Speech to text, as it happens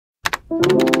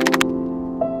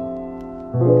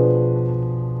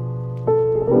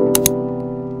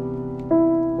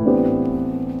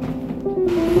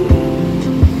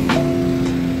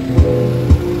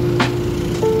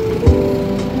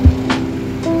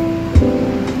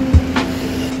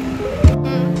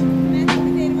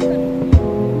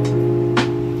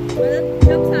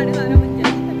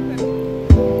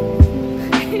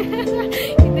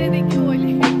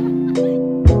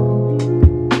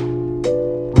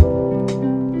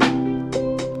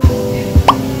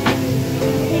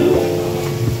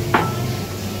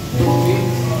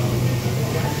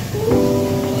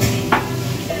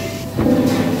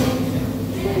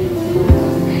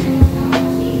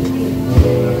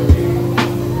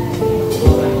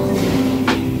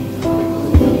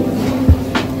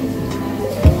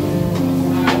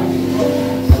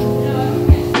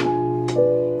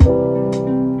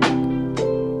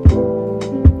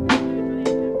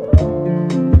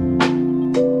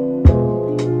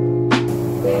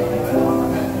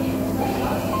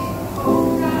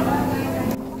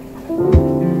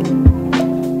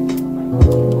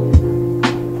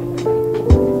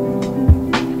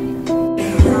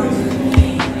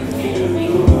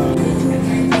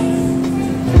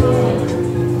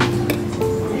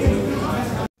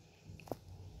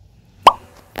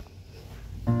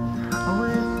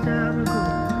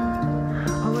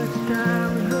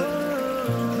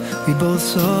We both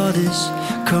saw this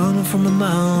coming from a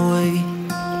mile away.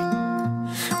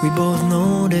 We both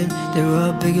know that there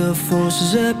are bigger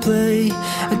forces at play.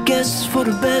 I guess it's for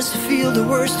the best to feel the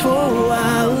worst for a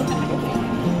while.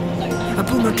 I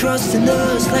put my trust in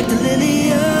us like the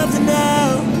lily of the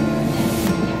Nile.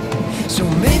 So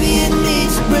maybe it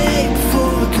needs a break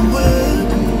before we can work.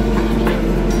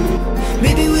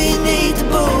 Maybe we need to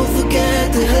both look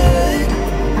at the hurt.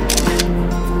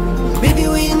 Maybe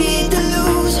we need to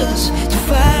lose us to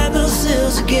find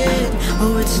ourselves again.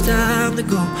 Oh, it's time to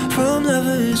go from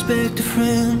lovers back to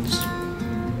friends.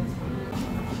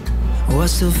 Oh, I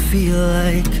still feel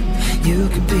like you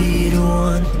could be the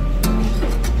one,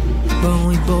 but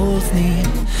we both need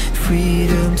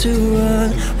freedom to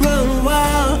run. Run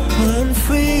wild, run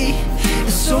free.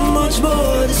 There's so much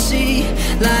more to see,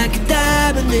 like a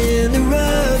diamond in the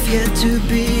rough yet to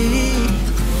be.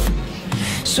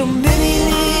 So maybe it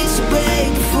needs a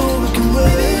break before we can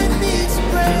work.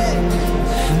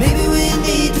 Maybe we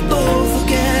need to both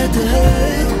look at the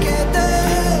hurt.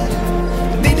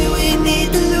 Maybe we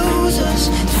need to lose us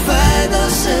to find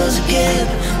ourselves again.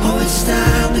 Oh, it's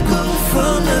time to go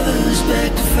from lovers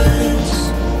back to friends.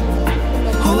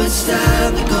 Oh, it's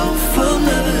time to go from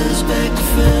lovers back to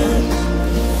friends.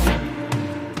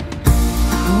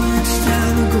 Oh, it's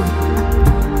time to go.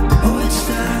 Oh, it's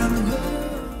time to go.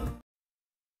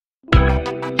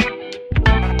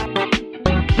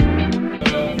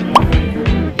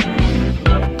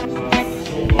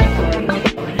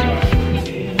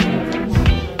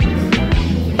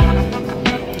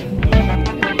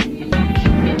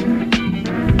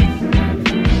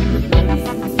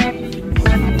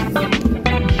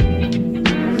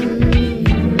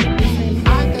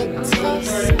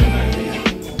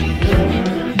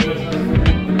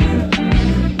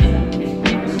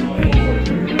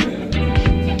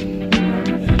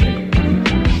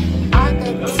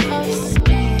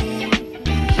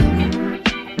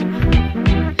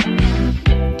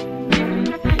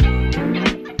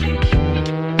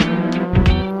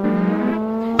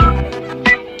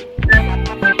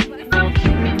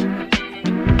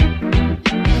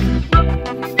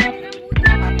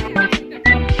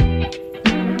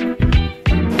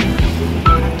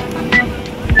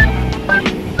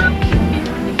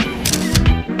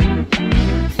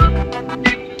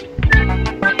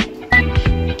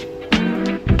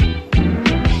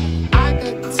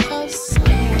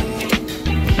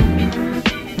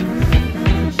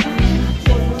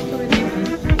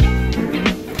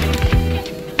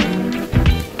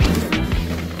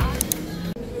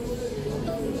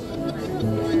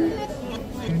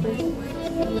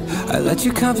 I let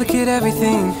you complicate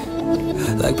everything,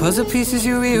 like puzzle pieces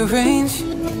you rearrange.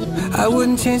 I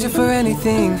wouldn't change it for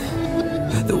anything,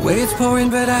 the way it's pouring,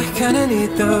 but I kinda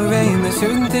need the rain. There's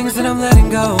certain things that I'm letting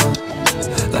go,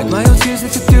 like my old tears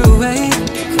that took you away.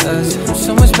 Cause I'm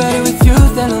so much better with you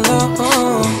than alone.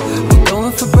 We're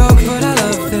going for broke, but I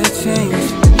love the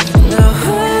change. Now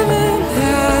I'm in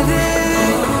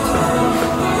heaven,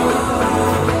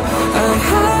 I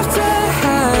have to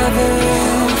have it.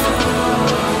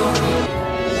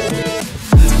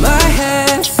 My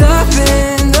head's up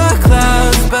in the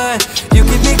clouds, but you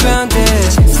keep me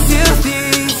grounded. Still the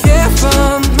air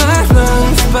from my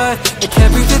lungs, but I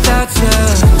can't breathe without you.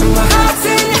 My heart's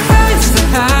in your hands, I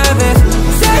have it.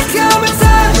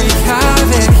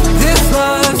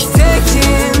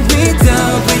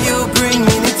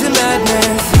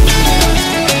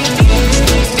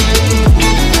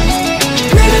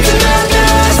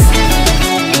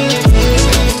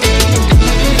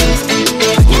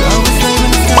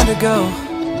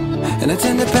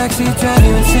 backseat driving